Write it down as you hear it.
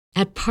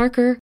At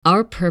Parker,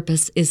 our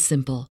purpose is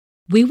simple.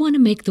 We want to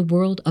make the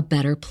world a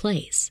better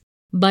place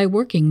by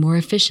working more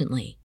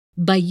efficiently,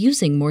 by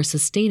using more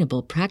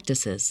sustainable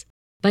practices,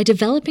 by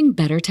developing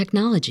better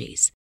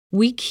technologies.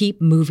 We keep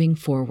moving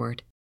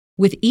forward.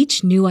 With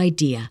each new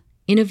idea,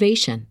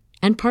 innovation,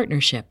 and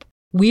partnership,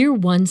 we're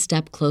one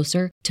step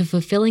closer to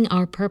fulfilling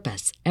our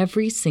purpose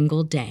every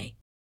single day.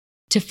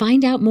 To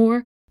find out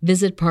more,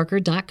 visit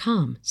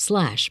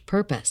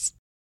parker.com/purpose.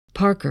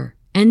 Parker,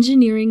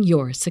 engineering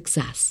your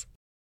success.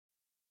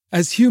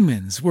 As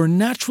humans, we're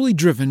naturally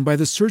driven by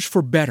the search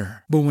for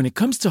better. But when it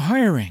comes to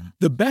hiring,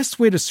 the best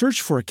way to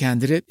search for a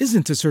candidate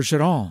isn't to search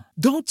at all.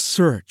 Don't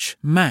search,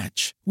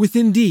 match with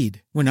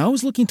Indeed. When I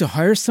was looking to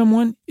hire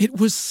someone, it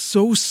was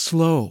so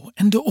slow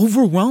and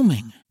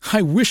overwhelming.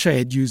 I wish I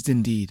had used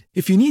Indeed.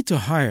 If you need to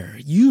hire,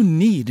 you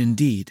need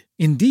Indeed.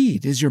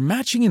 Indeed is your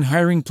matching and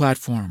hiring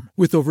platform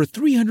with over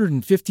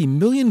 350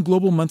 million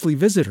global monthly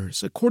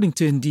visitors, according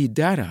to Indeed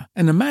data,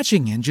 and a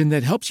matching engine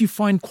that helps you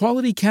find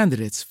quality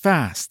candidates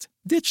fast.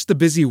 Ditch the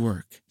busy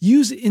work.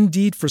 Use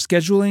Indeed for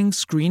scheduling,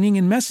 screening,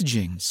 and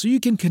messaging so you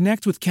can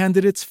connect with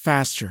candidates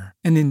faster.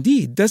 And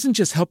Indeed doesn't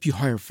just help you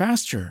hire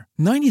faster.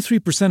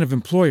 93% of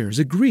employers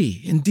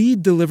agree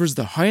Indeed delivers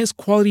the highest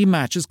quality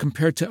matches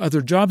compared to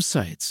other job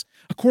sites,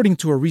 according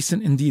to a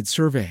recent Indeed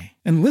survey.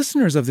 And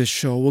listeners of this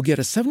show will get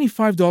a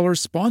 $75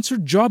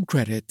 sponsored job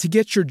credit to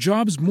get your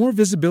jobs more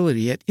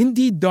visibility at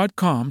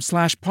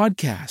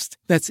Indeed.com/podcast.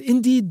 That's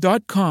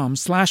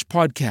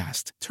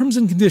Indeed.com/podcast. Terms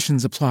and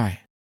conditions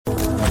apply.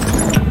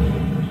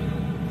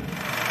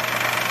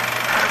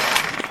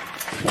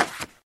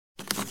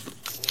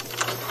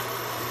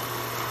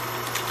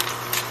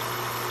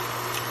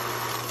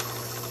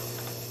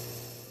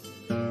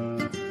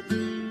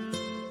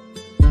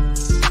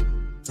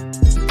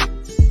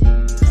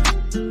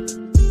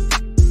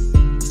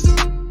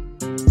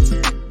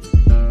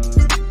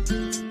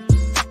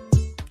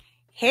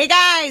 Hey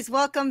guys,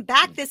 welcome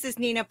back. This is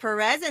Nina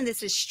Perez, and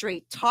this is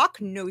Straight Talk,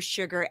 no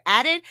sugar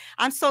added.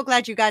 I'm so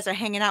glad you guys are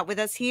hanging out with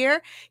us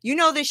here. You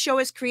know, this show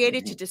is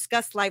created to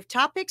discuss life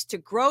topics, to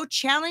grow,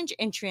 challenge,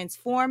 and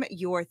transform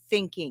your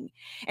thinking.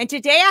 And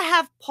today I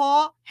have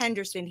Paul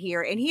Henderson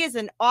here, and he is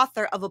an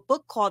author of a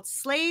book called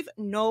Slave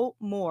No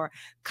More,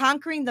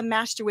 Conquering the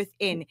Master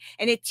Within.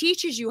 And it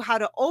teaches you how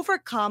to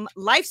overcome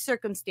life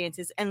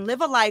circumstances and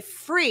live a life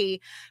free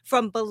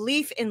from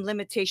belief in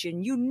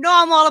limitation. You know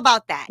I'm all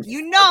about that.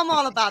 You know I'm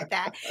all about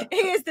that. He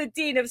is the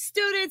dean of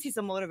students. He's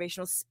a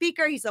motivational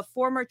speaker. He's a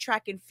former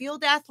track and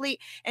field athlete.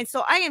 And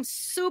so I am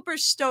super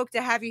stoked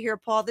to have you here,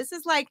 Paul. This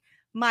is like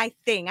my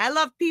thing. I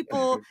love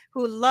people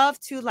who love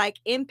to like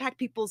impact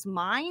people's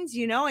minds,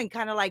 you know, and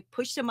kind of like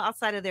push them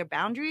outside of their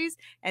boundaries.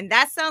 And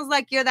that sounds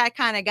like you're that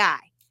kind of guy.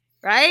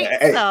 Right?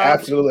 Hey,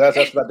 absolutely.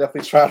 That's what I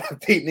definitely try to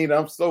be, Nina.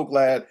 I'm so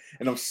glad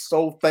and I'm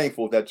so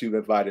thankful that you've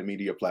invited me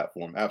to your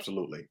platform.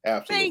 Absolutely.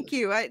 Absolutely. Thank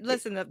you.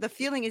 Listen, the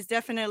feeling is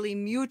definitely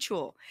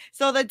mutual.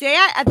 So the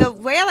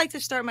way I like to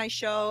start my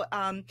show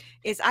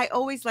is I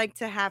always like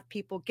to have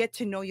people get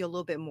to know you a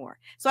little bit more.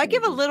 So I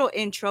give a little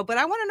intro, but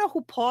I want to know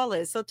who Paul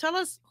is. So tell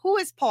us, who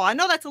is Paul? I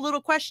know that's a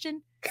little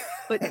question,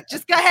 but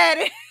just go ahead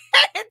and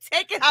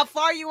take it how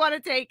far you want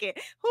to take it.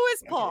 Who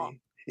is Paul? Okay.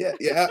 Yeah,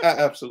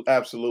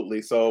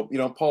 absolutely. So,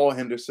 Paul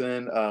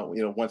Henderson,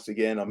 once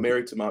again, I'm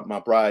married to my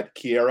bride,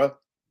 Kiara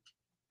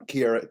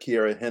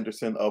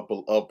Henderson of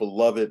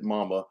beloved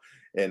mama.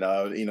 And,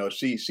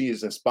 she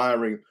is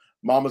inspiring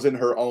mamas in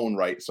her own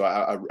right. So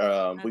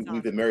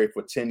we've been married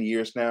for 10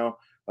 years now.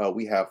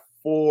 We have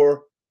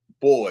 4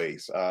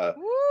 boys,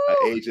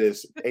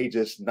 ages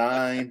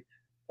 9,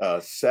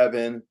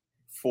 7,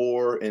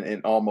 4,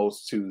 and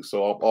almost 2.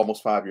 So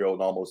almost 5-year-old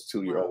and almost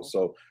 2-year-old.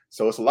 Wow.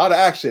 So it's a lot of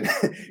action. A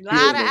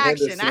lot of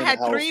action. I had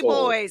 3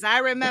 boys. I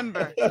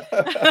remember.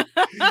 Yeah.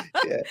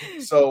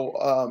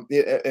 So,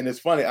 and it's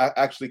funny. I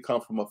actually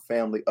come from a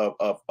family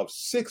of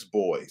 6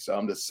 boys.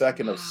 I'm the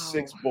second of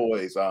 6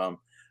 boys. I'm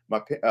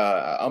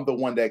the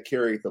one that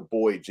carried the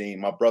boy gene.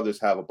 My brothers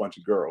have a bunch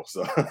of girls.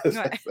 So,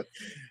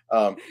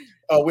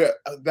 we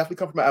definitely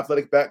come from an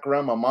athletic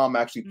background. My mom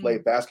actually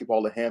played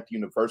basketball at Hampton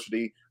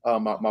University.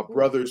 My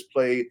brothers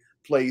played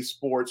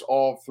sports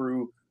all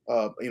through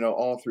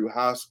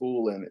high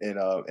school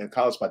and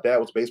college. My dad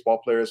was a baseball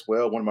player as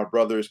well. One of my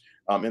brothers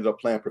ended up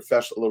playing a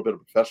little bit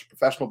of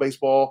professional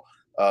baseball.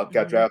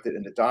 Got drafted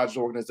in the Dodgers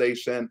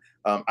organization.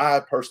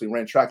 I personally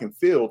ran track and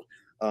field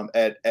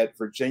at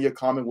Virginia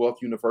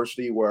Commonwealth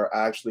University, where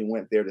I actually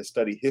went there to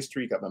study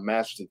history, got my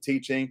master's in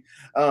teaching.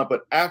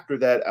 But after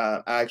that,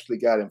 I actually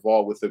got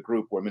involved with a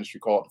group or ministry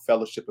called the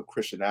Fellowship of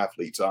Christian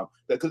Athletes. Cool.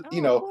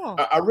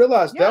 I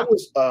realized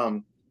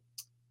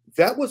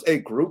that was a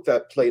group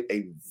that played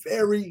a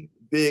very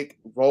big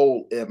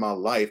role in my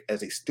life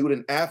as a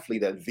student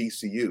athlete at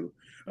VCU.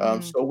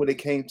 So when it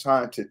came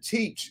time to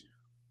teach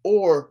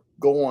or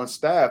go on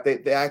staff, they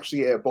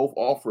actually had both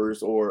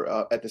offers or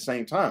at the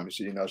same time.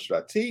 Should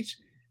I teach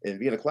and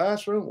be in a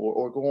classroom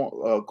or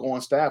go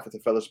on staff with the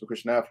Fellowship of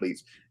Christian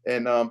Athletes?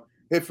 And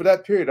for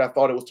that period, I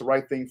thought it was the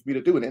right thing for me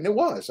to do. And it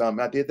was.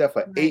 I did that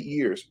for 8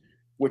 years.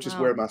 which is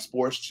Wow. where my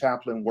sports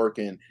chaplain work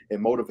and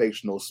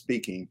motivational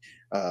speaking,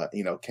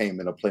 came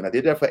into play. And I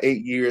did that for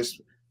 8 years.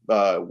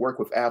 Work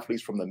with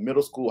athletes from the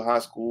middle school, high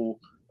school,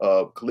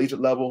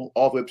 collegiate level,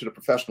 all the way up to the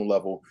professional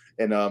level.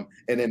 And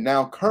then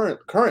now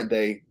current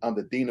day, I'm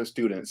the dean of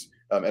students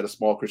at a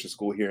small Christian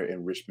school here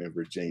in Richmond,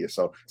 Virginia.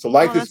 So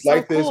life is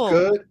that's so is cool.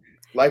 good.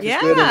 Life is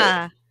good.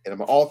 Yeah. And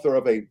I'm an author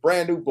of a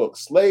brand new book,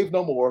 Slave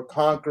No More: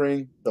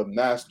 Conquering the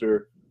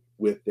Master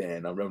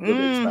Within. I'm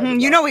really excited.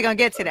 You know we're gonna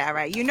get to that,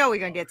 right? You know we're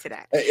gonna get to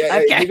that.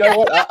 Hey, Okay. you know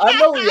what? I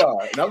know we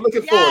are, and I'm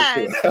looking forward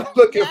to it. I'm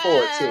looking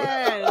forward to it.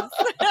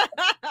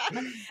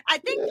 I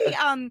think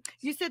the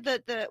you said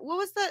the what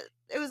was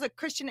it was a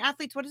Christian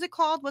athletes. What is it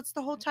called? What's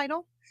the whole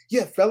title?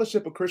 Yeah,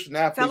 Fellowship of Christian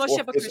Athletes.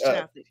 Fellowship of Christian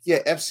Athletes. Yeah,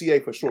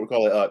 FCA for short. We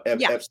call it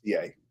Yeah.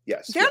 FCA.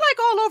 Yes. They're like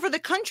all over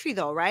the country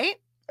though, right?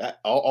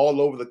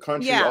 All over the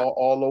country, Yeah.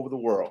 all over the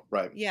world,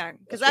 right? Yeah,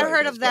 because That's I've right,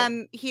 heard that's of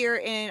them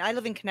here I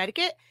live in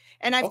Connecticut,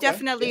 and I've Okay,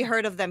 definitely yeah.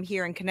 heard of them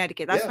here in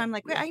Connecticut. That's why Yeah, I'm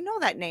like, wait, yeah. I know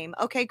that name.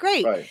 Okay,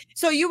 great. Right.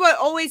 So you were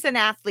always an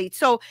athlete.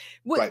 So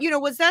Right.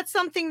 was that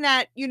something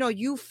that,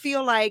 you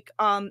feel like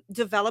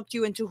developed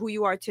you into who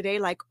you are today?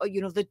 Like,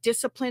 the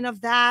discipline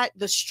of that,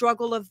 the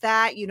struggle of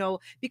that,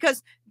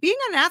 because being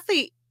an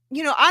athlete,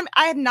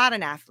 I am not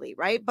an athlete,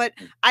 right? But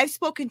I've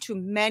spoken to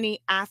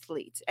many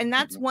athletes, and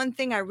that's one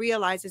thing I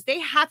realize is they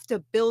have to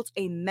build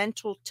a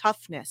mental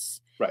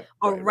toughness Right.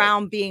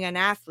 around being an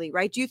athlete,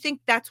 right? Do you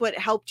think that's what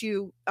helped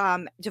you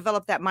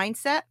develop that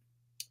mindset?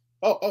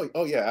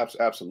 Oh yeah,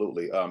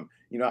 absolutely. I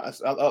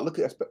look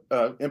at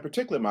in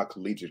particular my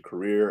collegiate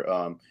career.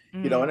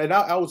 And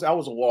I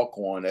was a walk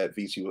on at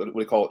VCU. What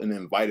we call it an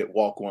invited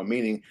walk on,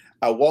 meaning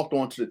I walked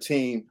onto the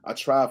team. I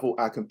traveled.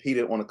 I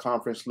competed on a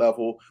conference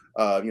level.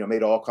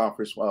 Made all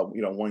conference.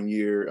 1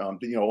 year. On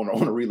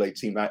a relay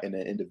team, not in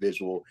an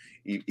individual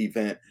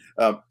event.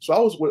 So I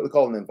was what we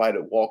call an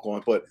invited walk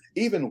on. But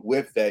even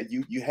with that,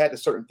 you had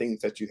certain things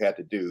that you had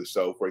to do.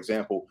 So, for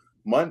example,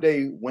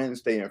 Monday,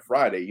 Wednesday, and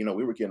Friday,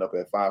 we were getting up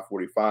at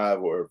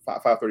 5:45 or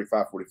 5:30,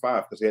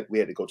 5:45 because we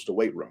had to go to the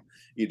weight room,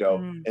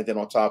 And then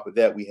on top of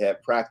that, we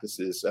had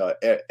practices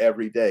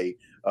every day,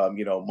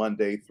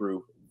 Monday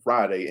through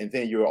Friday, and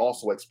then you're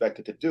also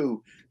expected to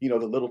do, the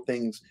little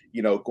things,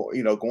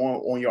 going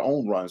on your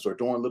own runs or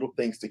doing little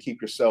things to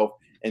keep yourself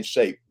in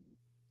shape.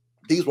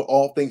 These were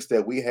all things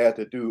that we had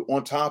to do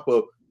on top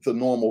of the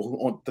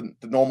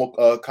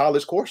normal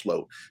college course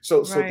load.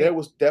 So there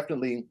was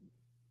definitely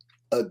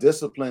a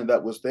discipline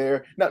that was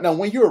there. Now,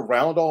 when you're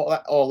around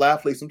all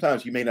athletes,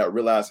 sometimes you may not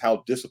realize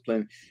how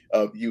disciplined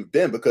you've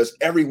been because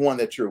everyone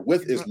that you're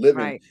with is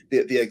living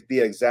the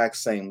exact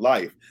same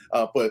life.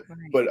 But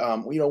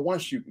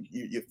once you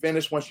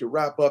finish, once you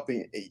wrap up,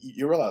 and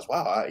you realize,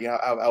 wow,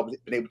 I've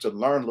been able to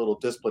learn a little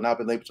discipline. I've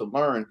been able to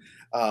learn,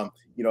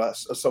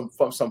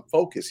 some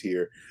focus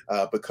here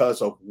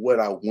because of what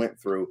I went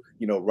through,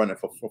 running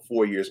for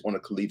 4 years on a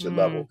collegiate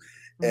level,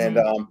 and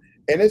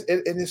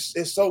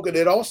it's so good.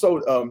 It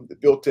also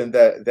built in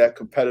that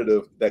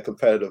competitive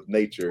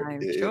nature.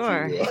 I'm if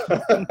sure. you will.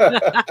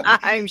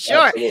 I'm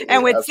sure. Absolutely,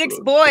 And with 6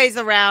 absolutely. boys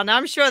around,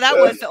 I'm sure that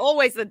was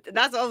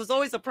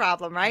always a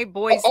problem, right?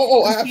 Boys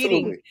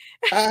competing.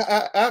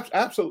 Absolutely.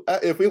 Absolutely.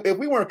 If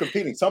we weren't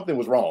competing, something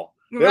was wrong.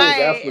 There was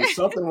Right. absolutely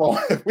something wrong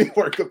if we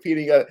weren't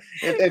competing.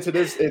 And to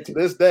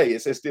this day,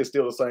 it's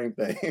still the same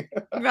thing.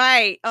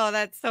 Right. Oh,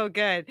 that's so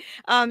good.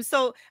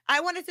 So I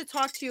wanted to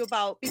talk to you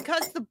about,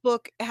 because the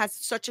book has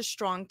such a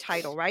strong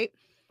title, right?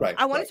 Right.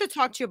 I wanted to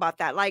talk to you about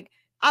that. Like,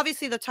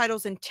 obviously the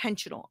title's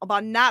intentional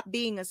about not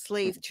being a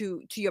slave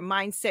to your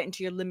mindset and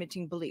to your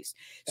limiting beliefs.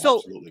 So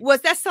Absolutely.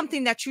 was that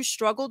something that you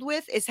struggled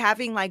with, is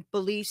having like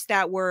beliefs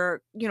that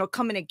were,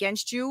 coming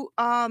against you,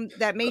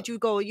 that made you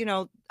go,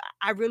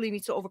 I really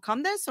need to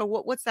overcome this? Or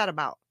what's that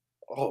about?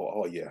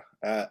 Oh yeah,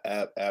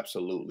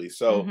 absolutely.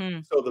 So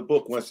the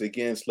book, once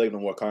again, Slave No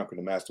More: Conquering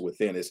the Master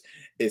Within,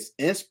 is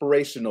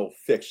inspirational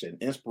fiction,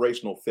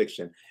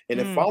 and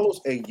it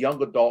follows a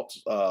young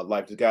adult's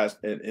life. The guy's,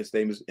 and his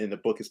name is in the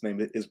book. His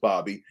name is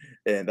Bobby,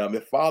 and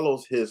it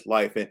follows his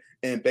life.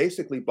 And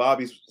basically,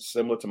 Bobby's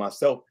similar to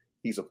myself.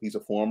 He's a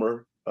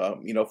former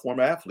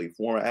former athlete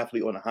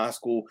on a high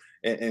school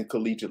and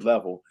collegiate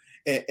level.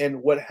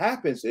 And what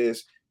happens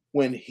is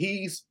when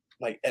he's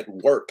like at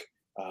work,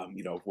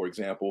 for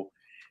example.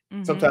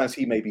 Sometimes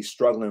he may be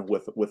struggling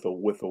with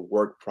a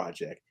work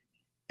project,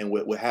 and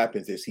what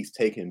happens is he's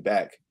taken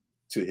back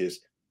to his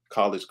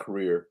college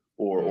career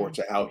or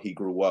to how he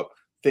grew up.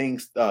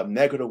 Things,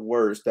 negative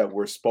words that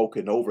were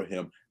spoken over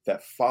him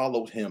that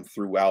followed him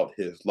throughout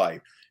his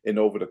life, and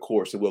over the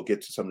course, and we'll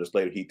get to some of this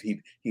later.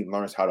 He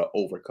learns how to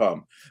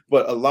overcome.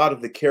 But a lot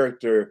of the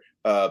character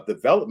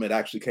development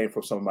actually came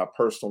from some of my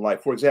personal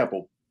life. For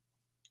example,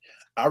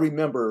 I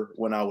remember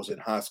when I was in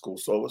high school.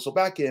 So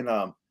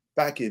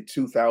back in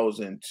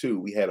 2002,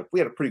 we had a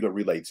pretty good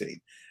relay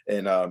team,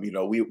 and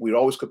we'd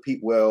always compete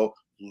well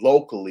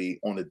locally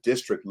on the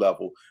district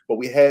level, but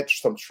we had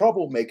some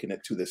trouble making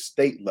it to the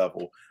state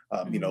level.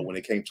 When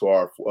it came to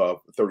our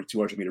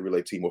 3,200 meter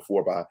relay team or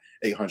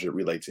 4x800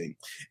 relay team.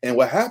 And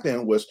what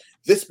happened was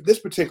this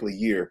particular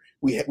year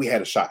we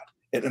had a shot.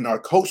 And our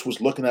coach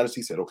was looking at us.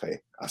 He said, "Okay,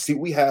 I see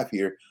what we have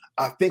here.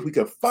 I think we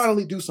can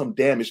finally do some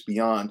damage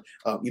beyond,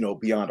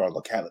 beyond our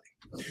locality."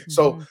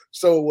 So, Mhm.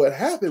 so what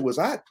happened was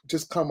I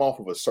just come off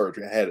of a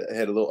surgery. I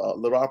had a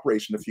little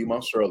operation a few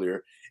months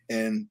earlier,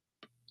 and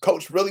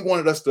coach really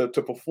wanted us to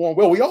perform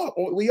well.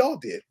 We all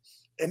did.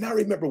 And I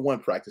remember one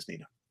practice,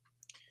 Nina.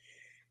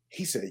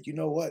 He said, "You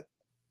know what?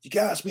 You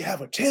guys, we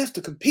have a chance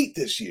to compete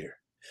this year.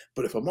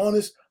 But if I'm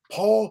honest,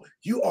 Paul,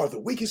 you are the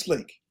weakest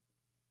link."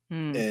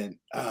 Mm. And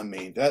I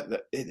mean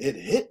it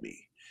hit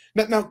me.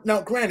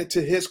 Now, granted,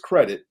 to his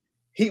credit,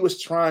 he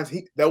was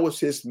trying. That was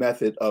his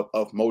method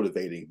of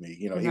motivating me.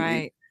 He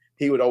Right.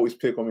 he would always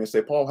pick on me and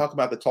say, "Paul, how come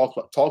I have to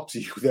talk to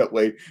you that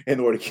way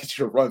in order to get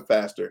you to run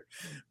faster?"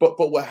 But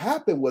what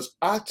happened was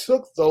I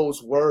took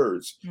those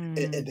words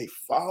and Mm. they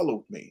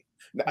followed me.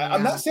 Now,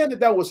 I'm Yeah. not saying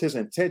that was his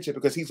intention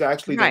because he's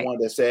actually the Right. one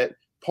that said,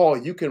 "Paul,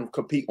 you can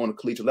compete on a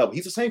collegiate level."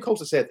 He's the same coach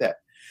that said that.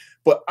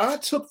 But I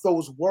took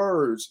those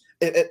words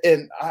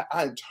and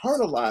I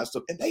internalized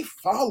them, and they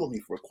followed me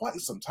for quite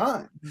some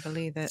time.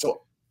 Believe it.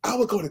 So I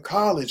would go to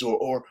college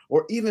or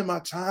even my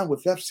time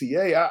with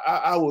FCA,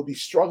 I would be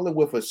struggling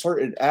with a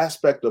certain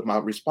aspect of my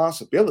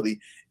responsibility,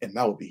 and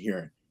I would be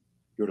hearing,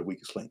 "You're the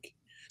weakest link."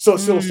 So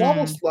it's Mm.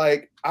 almost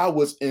like I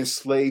was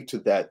enslaved to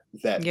that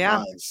Yeah.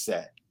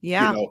 mindset, you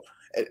Yeah. know,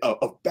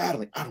 of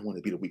battling. I don't want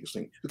to be the weakest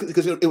link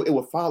because it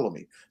would follow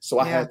me. So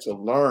I Yeah. had to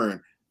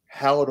learn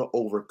how to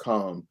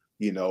overcome,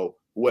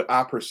 what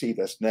I perceive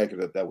as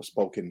negative that was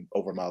spoken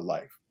over my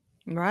life.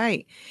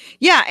 Right.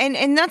 Yeah,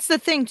 and that's the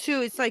thing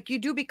too. It's like you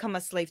do become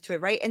a slave to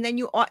it, right? And then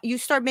you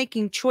start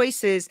making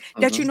choices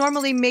that you Mhm.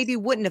 normally maybe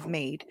wouldn't have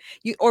made.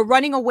 You or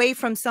running away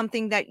from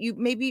something that you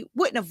maybe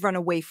wouldn't have run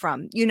away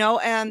from, you know?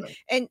 Right.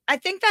 And I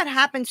think that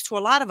happens to a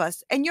lot of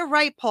us. And you're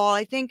right, Paul.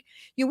 I think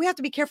we have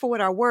to be careful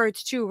with our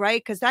words too, right?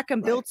 Because that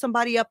can Right. build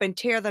somebody up and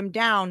tear them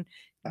down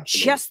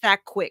Absolutely. just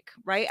that quick,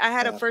 right? I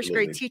had a first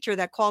grade Absolutely. teacher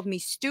that called me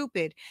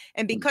stupid.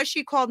 And Mm. because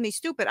she called me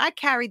stupid, I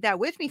carried that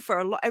with me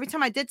for every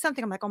time I did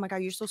something. I'm like, oh my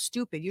God, you're so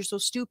stupid. You're so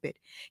stupid.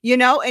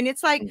 And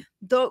it's like Mm.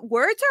 the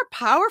words are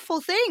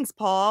powerful things,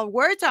 Paul.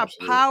 Words are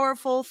Absolutely.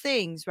 powerful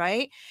things,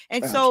 right?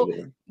 And so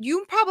Absolutely.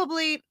 you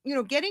probably,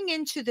 getting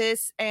into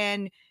this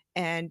and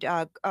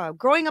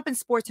growing up in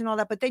sports and all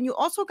that, but then you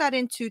also got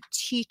into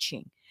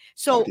teaching. I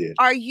So did.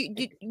 are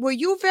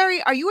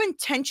you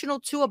intentional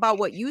too about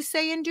what you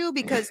say and do?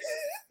 Because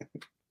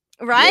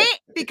Yeah. right?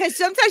 Because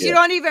sometimes you Yeah.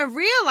 don't even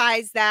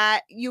realize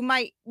that you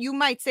might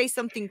say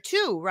something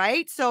too,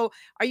 right? So,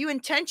 are you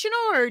intentional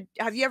or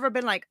have you ever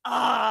been like,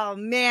 "Oh,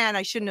 man,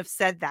 I shouldn't have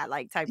said that,"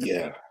 like type of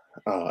thing? Yeah.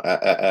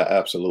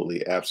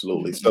 Absolutely,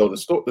 absolutely. So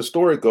the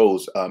story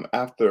goes,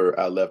 after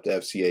I left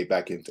FCA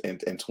back in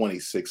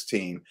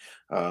 2016,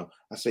 I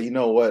said, "You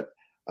know what?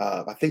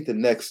 I think the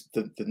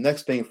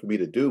next thing for me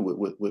to do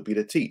would be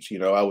to teach."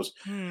 I was,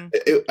 Mm,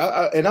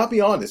 and I'll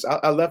be honest.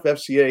 I left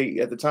FCA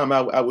at the time.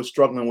 I was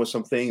struggling with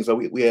some things.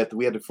 We had to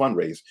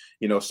fundraise.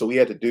 So we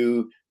had to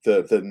do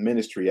the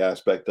ministry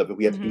aspect of it.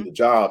 We had to do mhm, the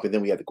job, and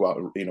then we had to go out.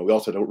 We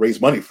also had to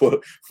raise money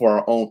for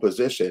our own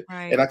position.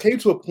 And right. I came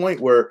to a point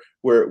where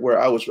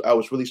I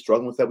was really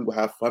struggling with that. We would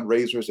have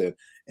fundraisers,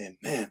 and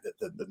man,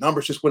 the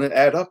numbers just wouldn't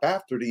add up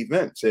after the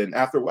events. And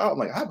after a while, I'm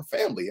like, I have a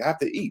family, I have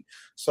to eat.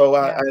 So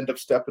I Yeah, ended up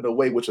stepping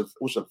away, which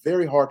was a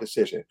very hard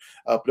decision.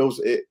 But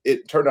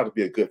it turned out to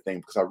be a good thing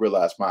because I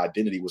realized my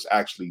identity was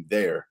actually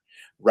there,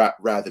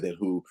 rather than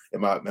who in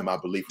my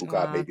belief who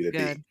God made that's me to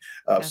be. good.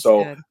 That's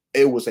So good.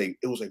 it was a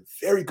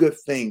very good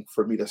thing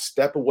for me to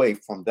step away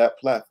from that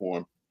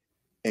platform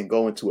and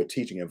go into a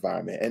teaching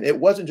environment. And it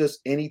wasn't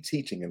just any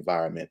teaching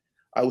environment.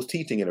 I was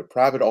teaching in a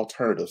private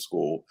alternative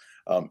school,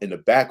 in the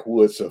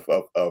backwoods of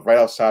right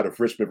outside of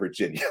Richmond,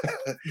 Virginia.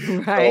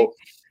 Right. So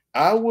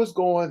I was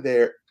going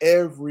there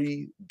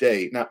every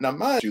day. Now,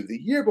 mind you,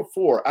 the year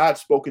before, I'd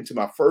spoken to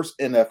my first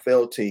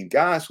NFL team,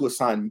 guys who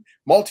assigned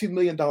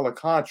multi-million-dollar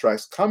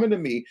contracts, coming to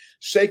me,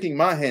 shaking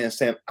my hand,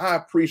 saying, "I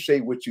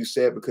appreciate what you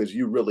said because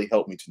you really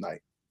helped me tonight."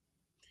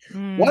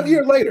 One Mm,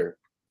 year later,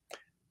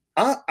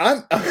 I'm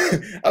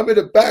I'm in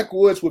the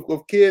backwoods with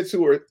kids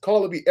who are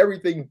calling me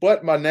everything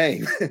but my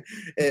name.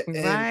 and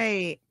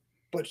right.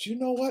 but you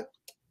know what,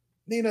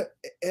 Nina,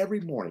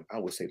 every morning I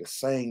would say the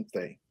same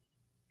thing.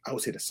 I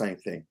would say the same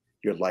thing.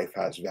 Your life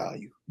has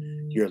value.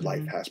 Your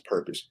life Mhm. has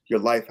purpose. Your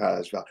life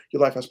has value.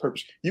 Your life has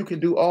purpose. You can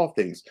do all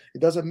things.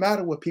 It doesn't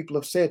matter what people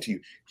have said to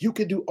you. You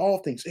can do all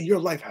things, and your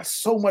life has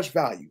so much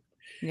value.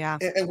 Yeah.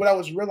 And what I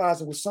was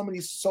realizing was so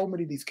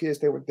many of these kids,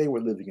 they were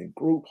living in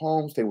group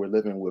homes. They were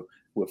living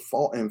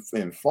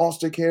in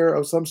foster care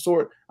of some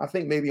sort. I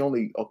think maybe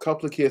only a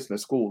couple of kids in the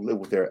school live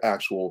with their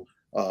actual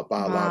Wow.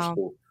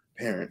 biological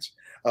parents.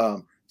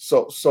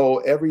 So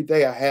every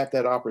day I had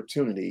that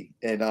opportunity,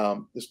 and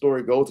the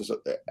story goes is,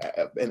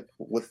 and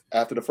with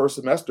after the first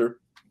semester,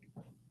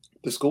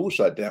 the school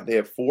shut down. They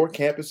had four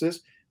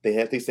campuses.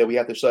 They said we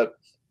have to shut.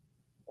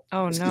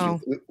 Oh, Excuse me.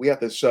 no. We have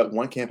to shut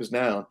one campus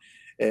down,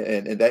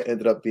 and that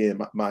ended up being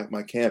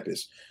my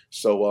campus.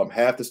 So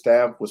half the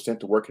staff was sent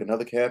to work at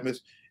another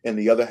campus, and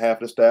the other half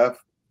of the staff,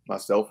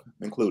 myself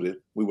included,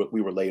 we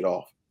were laid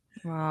off.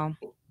 Wow.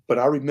 But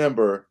I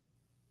remember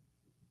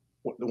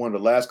one of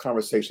the last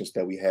conversations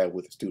that we had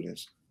with the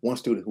students, one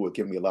student who would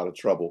give me a lot of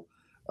trouble,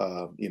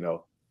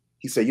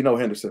 he said,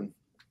 Henderson,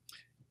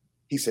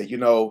 he said,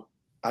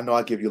 I know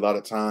I give you a lot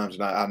of times,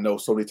 and I know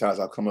so many times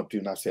I'll come up to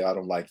you and I say, I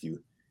don't like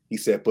you. He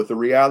said, but the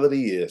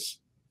reality is,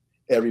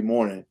 every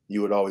morning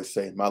you would always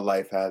say, my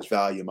life has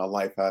value, my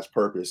life has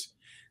purpose.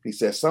 He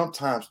said,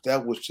 sometimes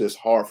that was just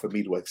hard for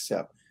me to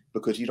accept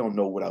because you don't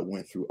know what I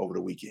went through over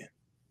the weekend.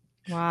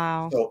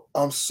 Wow. So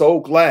I'm so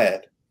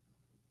glad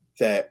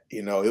that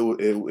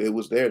it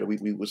was there that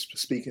we was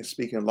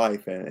speaking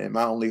life, and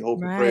my only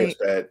hope and prayer is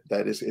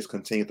that is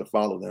continue to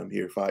follow them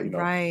here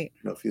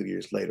a few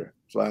years later.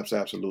 So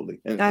absolutely,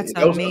 and that's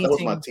that amazing.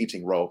 was my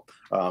teaching role,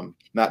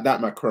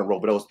 not my current role,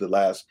 but that was the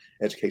last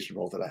education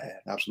role that I had.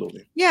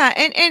 Absolutely. Yeah,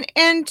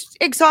 and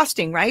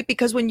exhausting, right?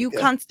 Because when you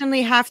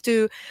constantly have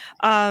to,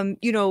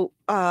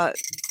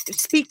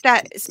 speak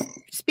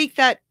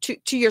that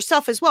to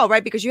yourself as well,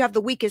 right? Because you have the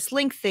weakest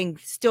link thing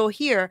still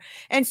here,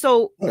 and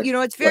so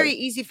it's very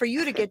easy for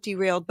you to get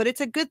derailed. But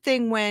it's a good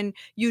thing when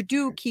you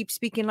do keep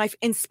speaking life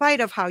in spite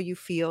of how you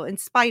feel, in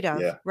spite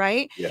of,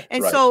 right? Yeah.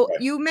 And so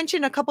you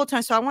mentioned a couple of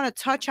times, so I want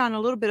to touch on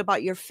a little bit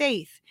about your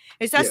faith.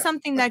 Is that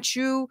something that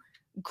you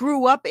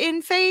grew up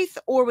in faith,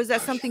 or was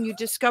that something you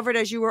discovered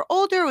as you were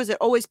older? Was it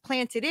always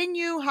planted in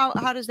you?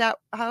 How does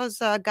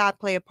God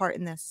play a part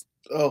in this?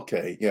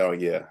 Okay.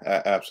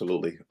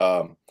 Absolutely.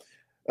 I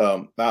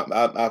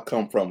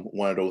come from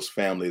one of those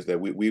families that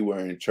we were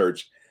in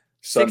church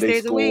Sunday 6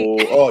 days school. a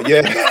week. Oh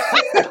yeah.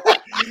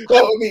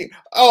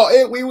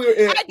 We were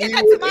in, I get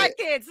that to my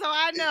kids, so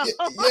I know.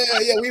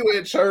 We were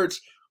in church.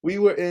 We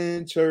were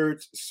in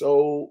church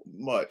so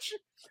much.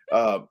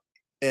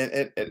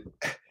 And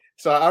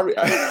so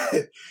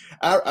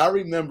I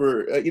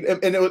remember, and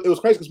it was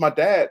crazy because my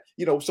dad,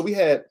 so we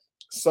had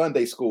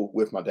Sunday school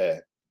with my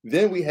dad.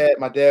 Then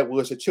my dad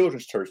was a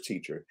children's church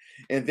teacher.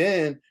 And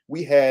then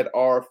we had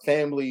our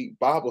family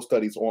Bible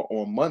studies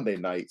on Monday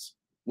nights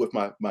with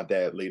my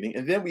dad leading.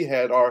 And then we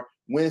had our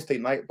Wednesday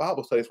night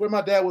Bible studies where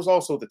my dad was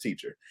also the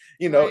teacher,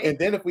 and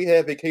then if we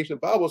had vacation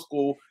Bible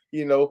school,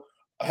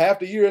 half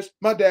the years,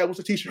 my dad was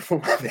a teacher for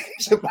my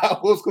vacation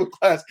Bible school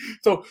class.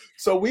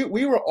 So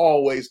we were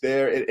always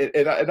there.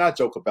 And I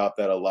joke about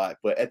that a lot.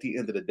 But at the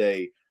end of the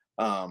day,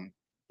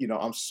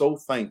 I'm so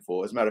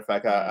thankful. As a matter of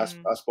fact, I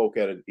spoke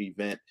at an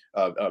event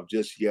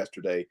just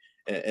yesterday,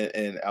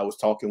 and I was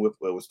talking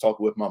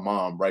with my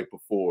mom right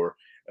before,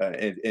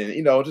 and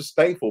just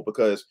thankful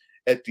because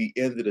at the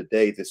end of the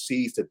day, the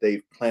seeds that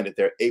they've planted,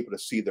 they're able to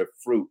see their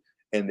fruit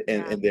in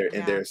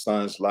their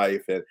son's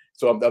life, and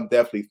so I'm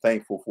definitely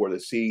thankful for the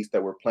seeds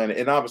that were planted.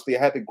 And obviously,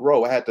 I had to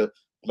grow. I had to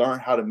learn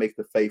how to make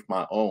the faith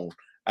my own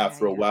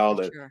after a while,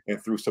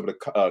 and through some of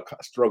the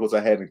struggles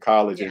I had in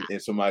college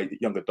and some of my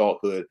young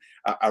adulthood,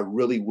 I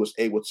really was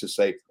able to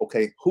say,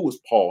 okay, who is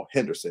Paul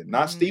Henderson?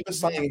 Not Stephen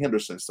Sonny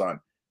Henderson's son,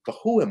 but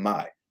who am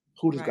I?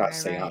 Who does God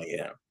say I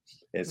am?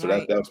 And so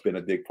that's been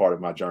a big part of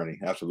my journey.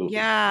 Absolutely.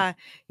 Yeah.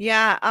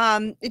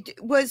 It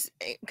was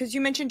because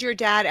you mentioned your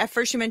dad. At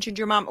first, you mentioned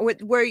your mom.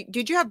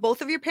 Did you have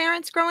both of your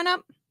parents growing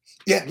up?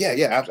 Yeah,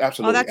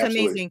 absolutely. Oh, that's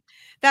amazing.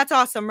 That's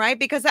awesome, right?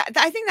 Because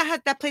I think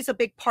that plays a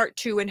big part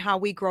too in how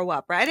we grow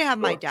up, right? I didn't have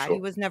my dad; he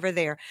was never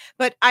there.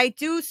 But I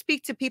do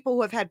speak to people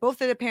who have had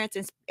both of their parents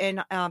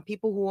and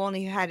people who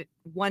only had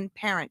one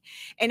parent,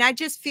 and I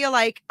just feel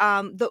like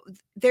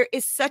there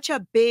is such a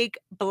big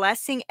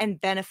blessing and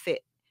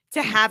benefit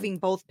to having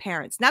both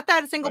parents. Not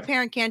that a single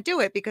parent can't do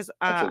it, because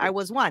I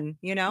was one,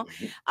 but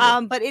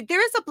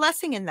there is a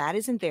blessing in that,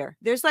 isn't there?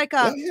 There's like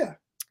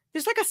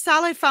there's like a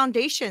solid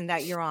foundation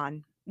that you're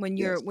on when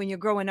you're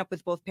growing up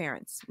with both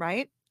parents,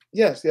 right?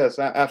 Yes,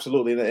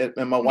 absolutely.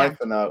 And my wife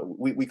and I,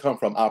 we come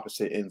from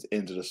opposite ends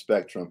of the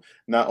spectrum.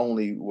 Not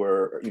only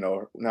were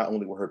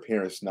her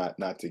parents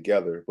not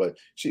together, but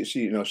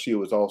she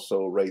was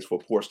also raised for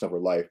a portion of her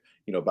life,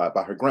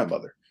 by her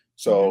grandmother.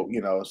 So,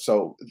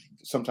 so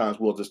sometimes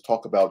we'll just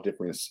talk about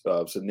different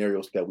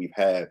scenarios that we've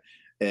had.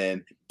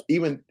 And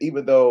even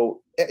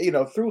though,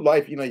 through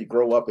life, you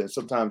grow up and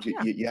sometimes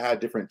you have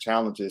different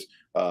challenges,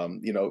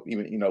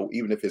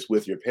 even if it's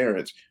with your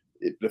parents,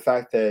 the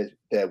fact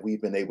that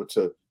we've been able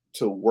to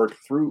work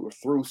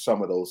through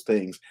some of those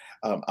things.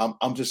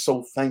 I'm just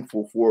so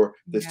thankful for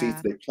the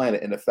seeds they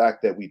planted, and the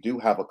fact that we do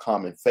have a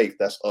common faith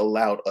that's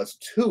allowed us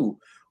to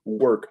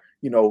work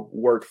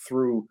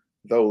through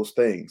those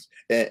things.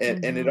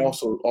 And it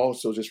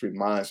also just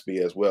reminds me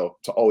as well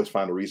to always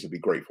find a reason to be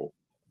grateful.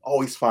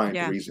 Always find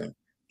a reason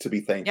to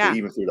be thankful,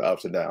 even through the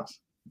ups and downs.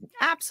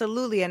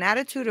 Absolutely. An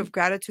attitude of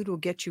gratitude will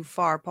get you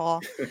far,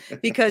 Paul,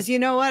 because you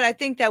know what? I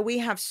think that we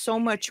have so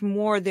much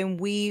more than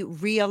we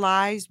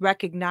realize,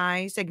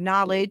 recognize,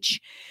 acknowledge,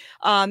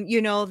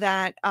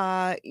 that,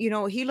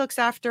 he looks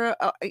after,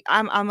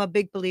 I'm a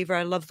big believer.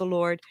 I love the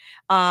Lord.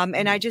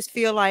 And I just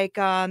feel like,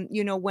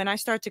 when I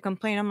start to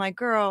complain, I'm like,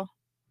 girl,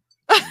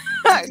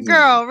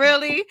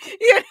 really?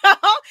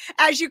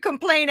 As you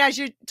complain, as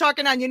you're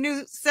talking on your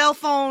new cell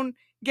phone,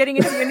 getting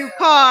into your new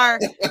car,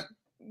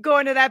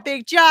 going to that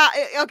big job.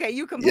 Okay,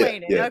 you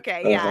complaining. Yeah.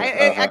 Okay,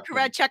 yeah. I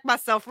correct check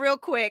myself real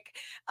quick.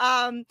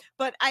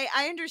 But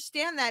I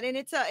understand that, and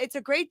it's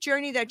a great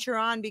journey that you're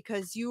on,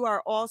 because you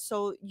are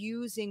also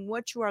using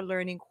what you are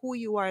learning, who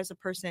you are as a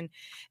person,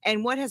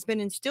 and what has been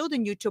instilled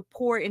in you to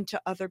pour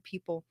into other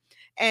people.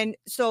 And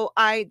so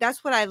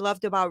that's what I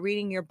loved about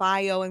reading your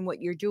bio and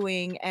what you're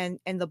doing, and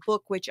the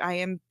book, which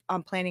I'm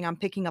planning on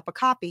picking up a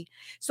copy.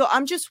 So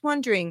I'm just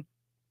wondering,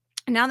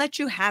 now that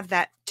you have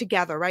that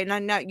together, right?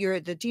 Now you're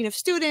the dean of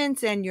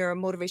students, and you're a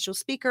motivational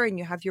speaker, and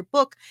you have your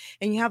book,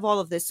 and you have all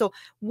of this. So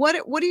what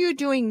are you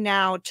doing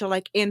now to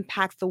like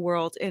impact the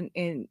world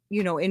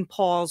in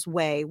Paul's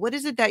way? What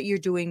is it that you're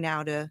doing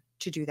now to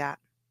do that?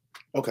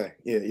 Okay.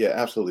 Yeah,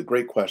 absolutely.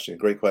 Great question.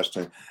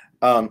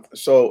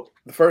 So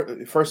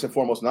the first and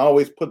foremost, and I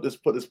always put this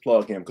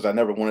plug in because I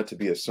never want it to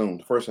be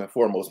assumed. First and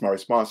foremost, my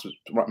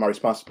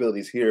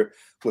responsibilities here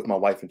with my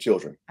wife and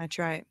children. That's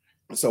right.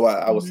 So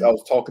I was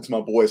talking to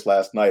my boys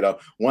last night.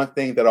 One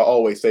thing that I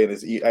always say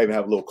is, I even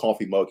have a little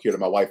coffee mug here that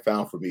my wife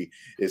found for me,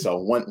 is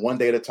one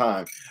day at a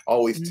time. I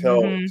always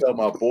tell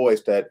my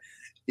boys that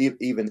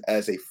even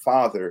as a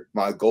father,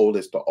 my goal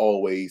is to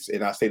always,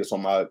 and I say this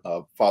on my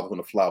Fatherhood on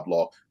the Fly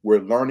blog, we're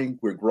learning,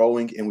 we're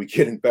growing, and we're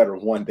getting better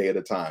one day at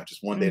a time,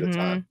 just one day at a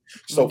time.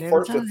 So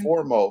first and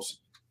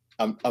foremost,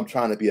 I'm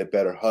trying to be a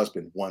better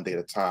husband one day at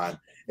a time.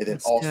 And then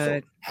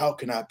also, how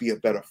can I be a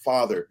better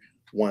father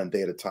one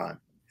day at a time?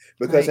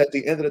 Because at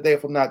the end of the day,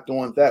 if I'm not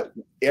doing that,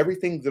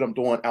 everything that I'm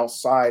doing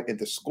outside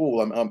into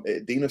school, I'm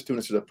dean of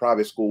students at a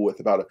private school with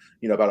about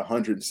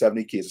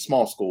 170 kids, a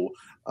small school.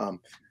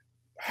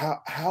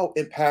 How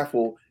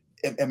impactful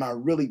am I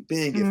really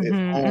being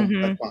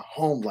if my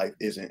home life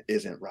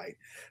isn't right?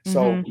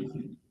 So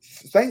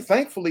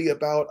thankfully,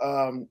 about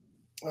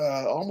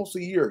almost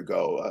a year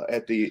ago,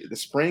 in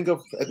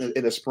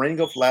the spring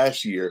of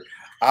last year,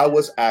 I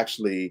was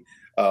actually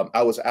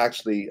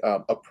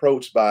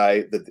approached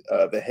by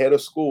the head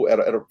of school at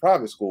a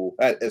private school,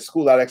 at a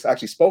school I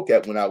actually spoke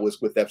at when I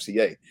was with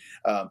FCA.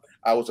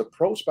 I was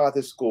approached by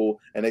this school,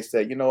 and they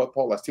said, "You know what,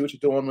 Paul, I see what you're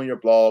doing on your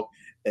blog,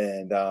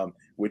 and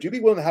would you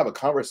be willing to have a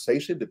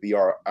conversation to be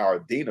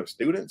our dean of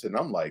students?" And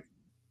I'm like,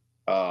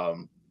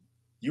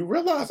 you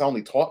realize I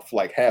only taught for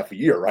like half a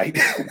year, right?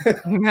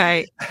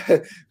 Right.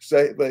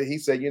 So, but he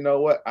said, "You know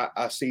what?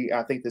 I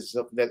think this is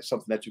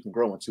something that you can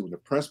grow into, and the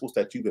principles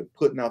that you've been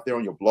putting out there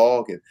on your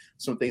blog, and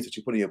some things that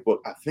you put in your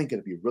book, I think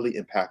it'll be really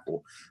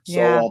impactful."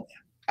 So,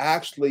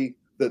 actually,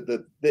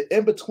 the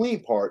in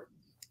between part,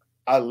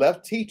 I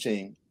left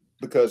teaching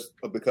because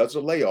of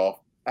the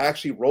layoff. I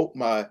actually wrote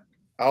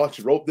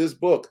this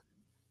book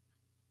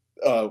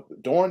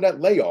during that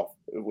layoff.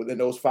 Within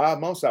those 5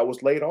 months I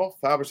was laid off,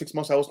 5 or 6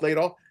 months I was laid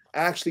off, I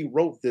actually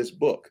wrote this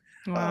book.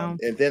 Wow.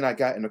 And then I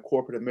got into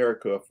corporate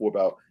America for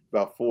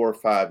about 4 or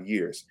 5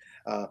 years.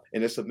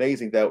 And it's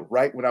amazing that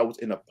right when I was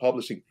in the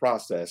publishing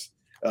process,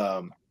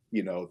 the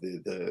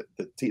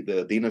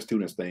dean of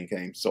students thing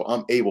came. So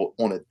I'm able,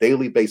 on a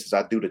daily basis,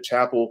 I do the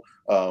chapel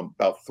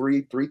about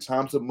three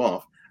times a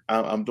month.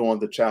 I'm doing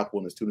the chapel,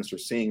 and the students are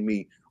seeing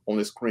me on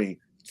the screen,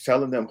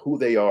 telling them who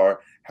they are,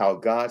 how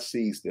God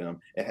sees them,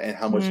 and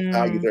how much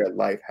value their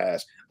life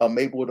has. I'm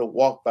able to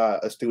walk by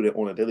a student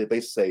on a daily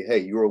basis, say, "Hey,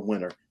 you're a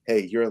winner.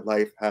 Hey, your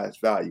life has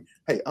value.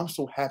 Hey, I'm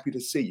so happy to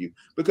see you."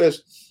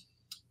 Because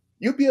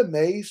you'd be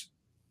amazed,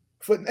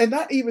 and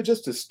not even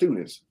just the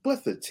students,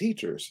 but the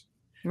teachers.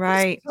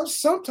 Right.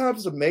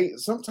 Sometimes it's amazing.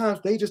 Sometimes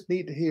they just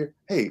need to hear,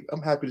 "Hey,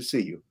 I'm happy to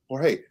see you,"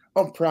 or "Hey,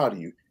 I'm proud of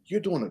you.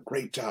 You're doing a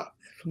great job."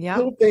 Yeah.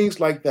 Little things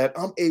like that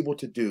I'm able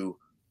to do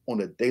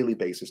on a daily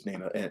basis,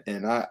 Nina.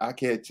 And I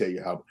can't tell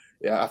you how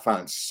I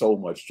find so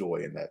much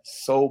joy in that.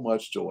 So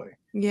much joy.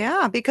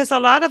 Yeah, because a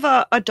lot of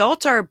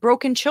adults are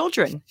broken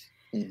children,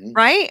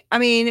 right? I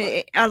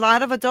mean, a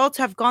lot of adults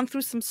have gone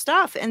through some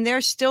stuff, and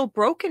they're still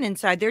broken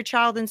inside. Their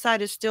child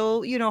inside is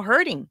still,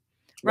 hurting.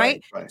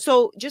 Right?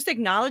 So just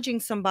acknowledging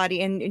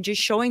somebody and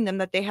just showing them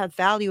that they have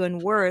value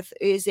and worth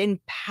is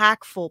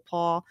impactful,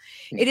 Paul.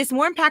 It is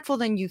more impactful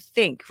than you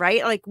think,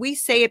 right? Like, we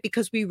say it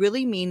because we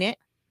really mean it.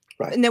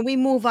 Right. And then we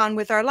move on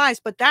with our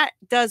lives. But that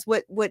does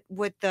what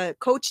the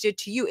coach did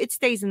to you. It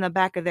stays in the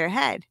back of their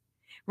head.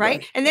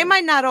 Right. And they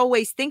might not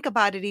always think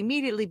about it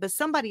immediately, but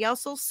somebody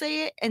else will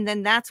say it. And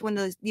then that's when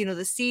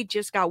the seed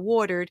just got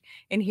watered,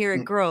 and here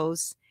it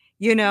grows,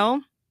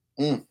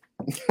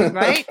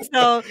 Right.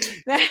 So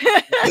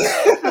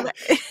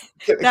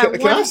can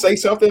I say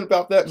something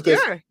about that?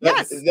 Because sure.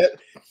 Yes.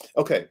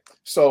 Okay.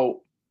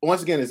 So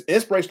once again, it's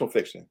inspirational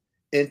fiction.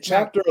 In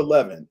chapter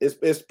 11,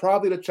 it's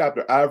probably the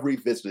chapter I've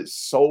revisited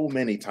so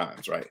many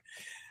times, right?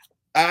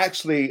 I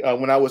actually,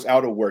 when I was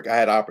out of work, I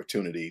had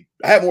opportunity.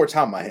 I had more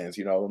time on my hands.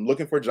 I'm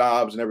looking for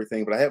jobs and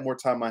everything, but I had more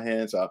time on my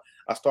hands.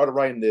 I started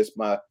writing this.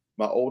 My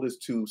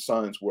oldest 2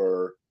 sons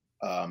were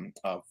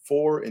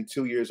 4 and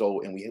 2 years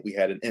old, and we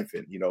had an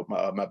infant.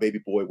 My baby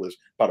boy was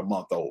about a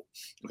month old.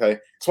 Okay,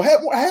 so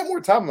I had more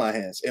time on my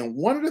hands, and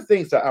one of the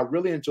things that I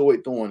really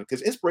enjoyed doing,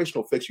 because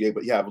inspirational fiction,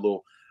 you have a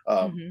little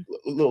Mhm.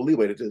 a little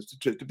leeway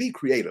to be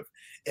creative.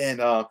 And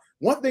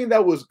one thing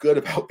that was good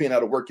about being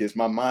out of work is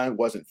my mind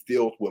wasn't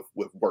filled with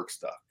work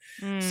stuff.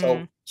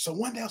 Mm. So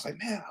one day I was like,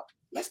 man,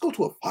 let's go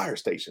to a fire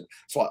station.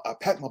 So I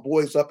packed my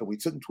boys up and we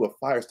took them to a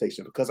fire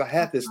station because I How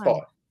had this fun.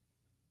 thought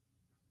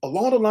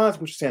along the lines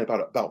of what you're saying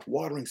about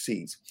watering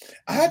seeds.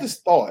 I had Mhm. this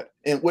thought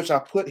in which I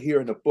put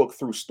here in the book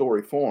through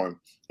story form,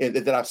 and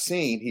that I've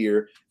seen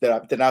here that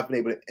I've been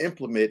able to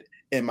implement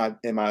in my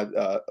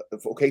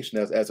vocation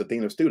as a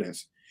dean of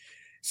students.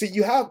 See,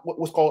 you have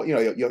what's called, you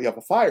have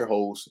a fire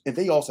hose, and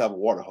then you also have a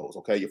water hose.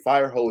 Okay, your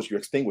fire hose, you're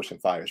extinguishing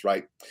fires,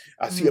 right?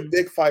 I see a Mhm.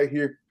 big fire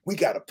here. We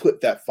got to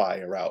put that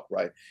fire out,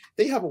 right?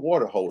 Then you have a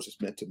water hose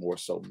that's meant to more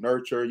so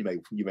nurture. You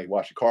may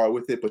wash your car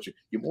with it, but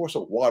you're more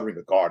so watering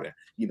the garden.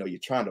 You're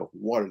trying to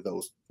water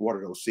those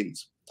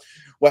seeds.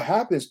 What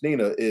happens,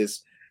 Nina,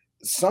 is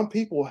some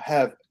people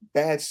have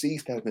bad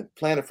seeds that have been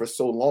planted for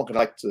so long, and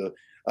I like to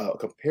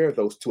compare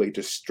those to a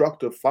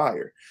destructive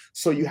fire.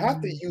 So you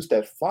have to Mm. use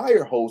that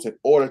fire hose in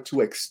order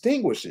to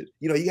extinguish it.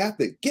 You have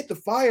to get the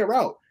fire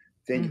out.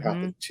 Then you have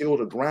to Mhm. till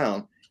the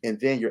ground, and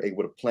then you're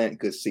able to plant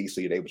good seeds,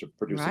 so you're able to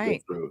produce a good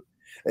Right. fruit.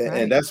 And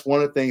Right. that's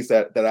one of the things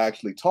that I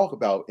actually talk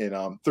about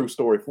in through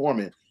story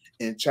forming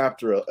in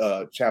chapter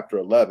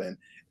 11.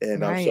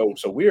 And Right.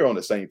 so we're on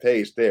the same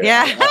page there.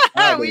 Yeah,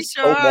 I'm in we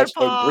sure so are, much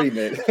Paul.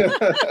 agreement.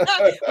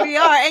 We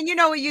are. And you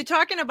know what you're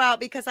talking about,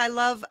 because I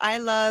love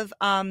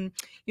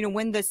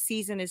when the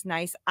season is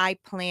nice, I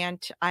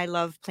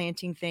love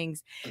planting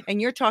things.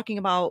 And you're talking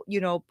about,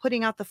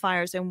 putting out the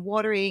fires and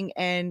watering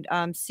and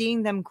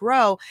seeing them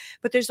grow.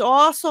 But there's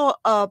also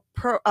a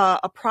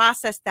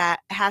process that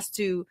has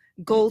to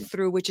go Mhm.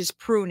 through, which is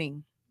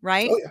pruning,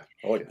 right? Oh yeah.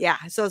 Oh yeah. Yeah.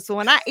 So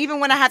when I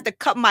have to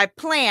cut my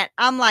plant,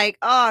 I'm like,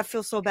 oh, I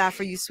feel so bad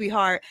for you,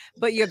 sweetheart.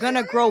 But you're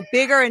gonna grow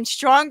bigger and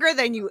stronger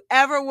than you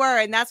ever were.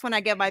 And that's when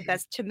I get my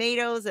best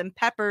tomatoes and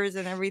peppers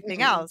and everything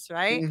Mhm. else,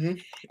 right?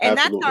 Mhm. And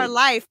that's our Absolutely.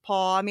 life,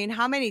 Paul. I mean,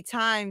 how many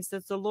times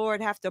does the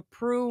Lord have to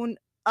prune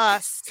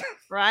us,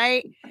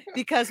 right?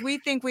 Because we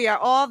think we are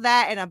all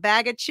that in a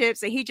bag of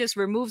chips, and he just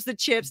removes the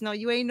chips. No,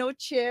 you ain't no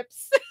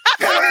chips.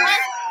 Right?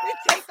 You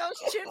take those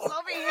chips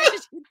over here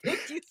because you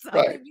think you Right.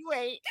 something you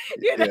ain't,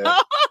 you Yeah. know?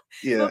 But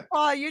Yeah.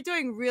 Paul, you're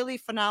doing really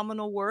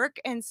phenomenal work.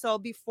 And so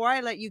before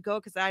I let you go,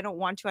 because I don't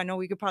want to, I know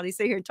we could probably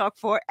sit here and talk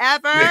Yeah.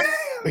 forever.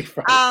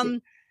 Right.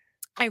 Um,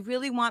 I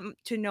really want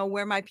to know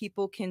where my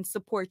people can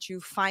support you,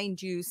 find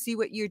you, see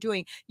what you're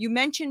doing. You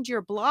mentioned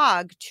your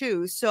blog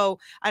too. So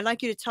I'd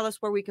like you to tell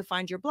us where we can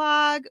find your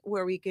blog,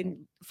 where we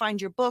can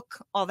find your book,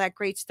 all that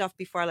great stuff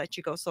before I let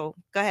you go. So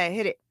go ahead,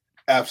 hit it.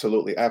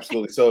 Absolutely.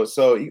 Absolutely.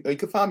 So you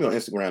can find me on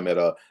Instagram at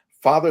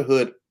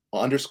fatherhood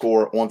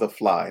underscore on the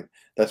fly.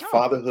 That's Oh,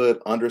 fatherhood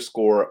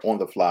underscore on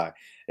the fly.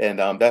 And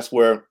that's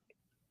where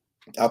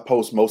I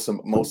post most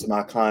of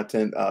my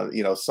content,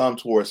 some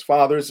towards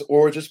fathers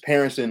or just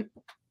parents, and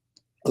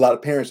a lot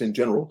of parents in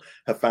general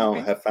have found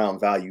okay. have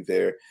found value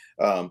there.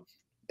 Um,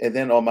 and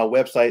then on my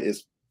website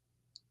is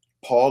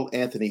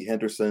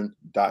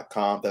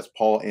paulanthonyhenderson.com. That's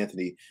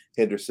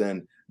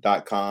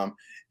paulanthonyhenderson.com.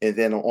 And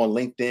then on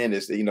LinkedIn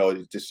is,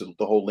 it's just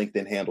the whole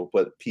LinkedIn handle,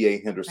 but PA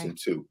Right. Henderson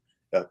too.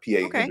 PA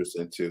Okay.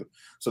 Henderson too.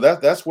 So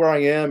that's where I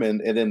am. And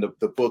then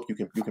the book, you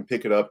can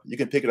pick it up. You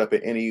can pick it up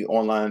at any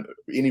online,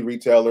 any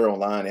retailer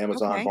online,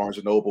 Amazon, Okay. Barnes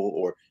and Noble,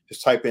 or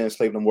just type in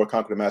Slave No More,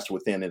 Conquer the Master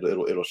Within.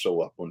 It'll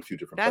show up on a few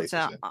different places.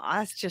 And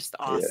That's just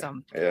yeah,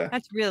 awesome. yeah.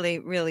 That's really,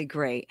 really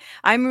great.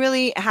 I'm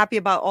really happy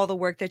about all the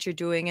work that you're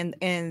doing,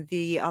 and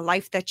the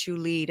life that you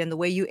lead and the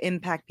way you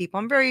impact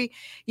people. I'm very,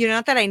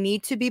 not that I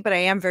need to be, but I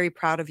am very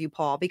proud of you,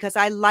 Paul, because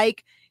I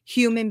like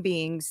human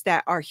beings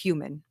that are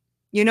human.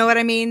 You know what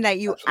I mean? That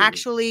you Absolutely.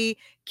 actually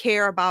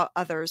care about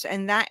others.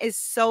 And that is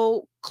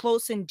so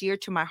close and dear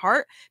to my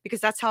heart, because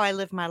that's how I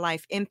live my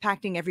life,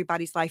 impacting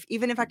everybody's life.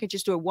 Even if I could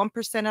just do it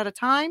 1% at a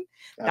time,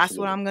 that's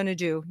what Absolutely. I'm going to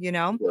do.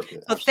 Worth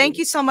it. So thank Absolutely.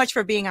 you so much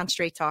for being on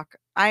Straight Talk.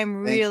 I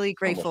am Thank really you so much,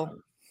 grateful. honey.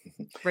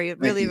 Thank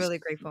Really, you. really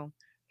grateful.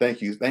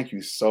 Thank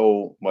you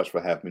so much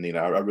for having me,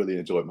 Nina. I really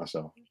enjoyed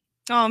myself.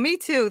 Oh, me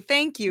too.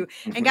 Thank you.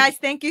 And guys,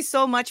 thank you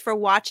so much for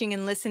watching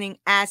and listening.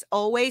 As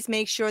always,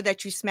 make sure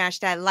that you smash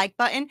that like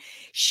button,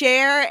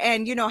 share,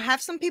 and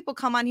have some people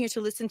come on here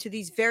to listen to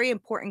these very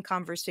important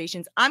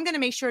conversations. I'm going to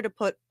make sure to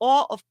put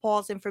all of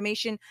Paul's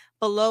information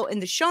below in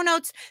the show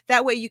notes.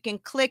 That way you can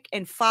click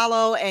and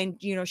follow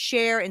and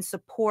share and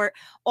support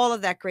all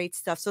of that great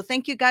stuff. So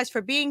thank you guys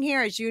for being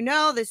here. As you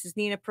know, this is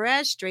Nina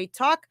Perez, Straight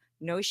Talk,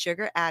 no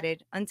sugar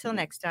added. Until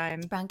next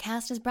time. This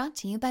broadcast is brought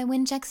to you by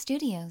Wincheck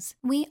Studios.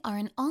 We are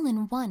an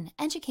all-in-one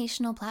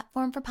educational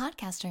platform for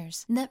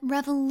podcasters that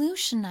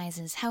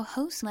revolutionizes how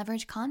hosts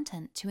leverage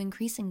content to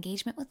increase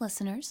engagement with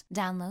listeners,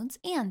 downloads,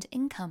 and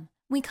income.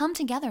 We come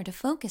together to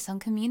focus on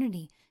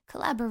community,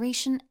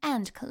 collaboration,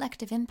 and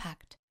collective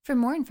impact. For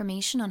more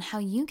information on how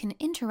you can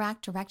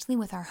interact directly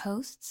with our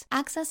hosts,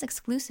 access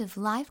exclusive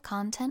live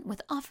content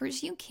with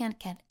offers you can't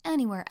get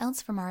anywhere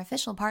else from our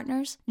official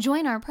partners,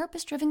 join our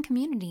purpose-driven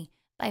community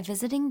by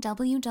visiting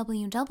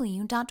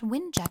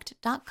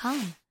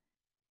www.winject.com.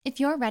 If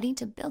you're ready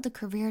to build a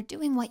career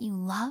doing what you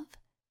love,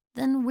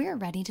 then we're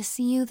ready to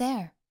see you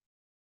there.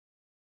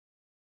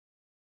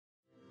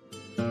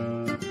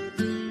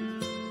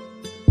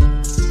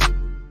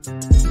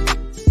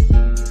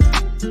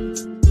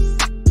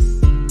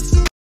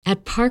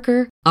 At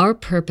Parker, our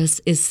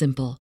purpose is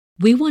simple.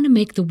 We want to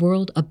make the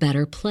world a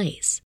better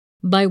place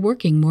by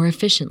working more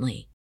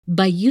efficiently,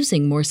 by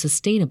using more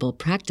sustainable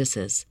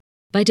practices,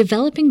 by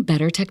developing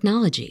better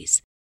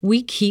technologies.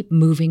 We keep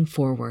moving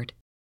forward.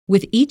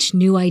 With each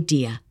new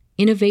idea,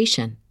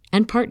 innovation,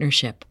 and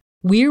partnership,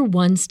 we're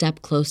one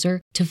step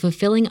closer to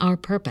fulfilling our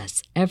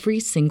purpose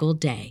every single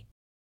day.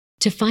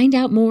 To find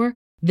out more,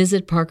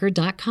 visit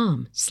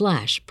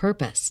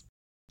parker.com/purpose.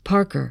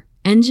 Parker,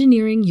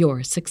 engineering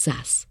your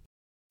success.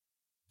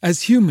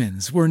 As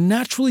humans, we're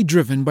naturally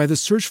driven by the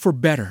search for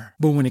better.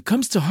 But when it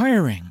comes to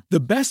hiring,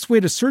 the best way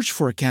to search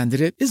for a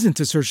candidate isn't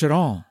to search at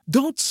all.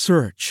 Don't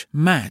search,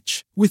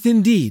 match with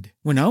Indeed.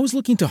 When I was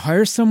looking to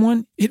hire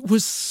someone, it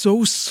was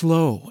so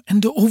slow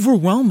and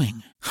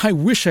overwhelming. I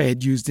wish I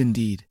had used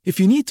Indeed. If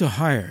you need to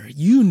hire,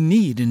 you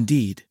need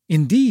Indeed.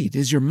 Indeed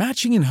is your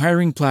matching and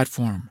hiring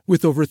platform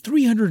with over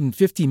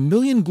 350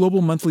 million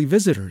global monthly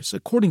visitors,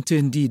 according to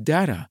Indeed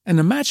data, and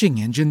a matching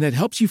engine that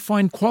helps you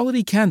find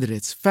quality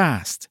candidates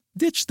fast.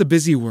 Ditch the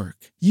busy work.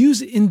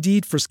 Use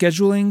Indeed for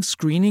scheduling,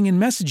 screening,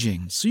 and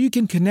messaging so you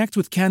can connect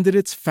with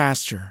candidates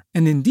faster.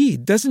 And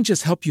Indeed doesn't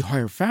just help you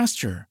hire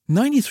faster.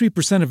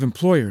 93% of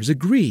employers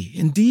agree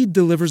Indeed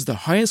delivers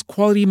the highest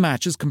quality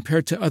matches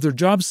compared to other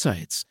job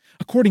sites,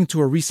 according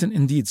to a recent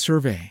Indeed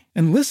survey.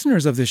 And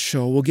listeners of this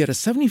show will get a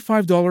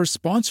 $75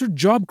 sponsored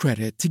job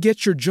credit to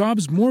get your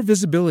jobs more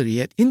visibility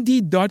at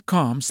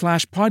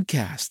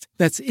Indeed.com/podcast.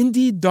 That's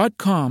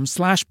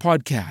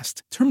Indeed.com/podcast.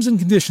 Terms and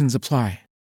conditions apply.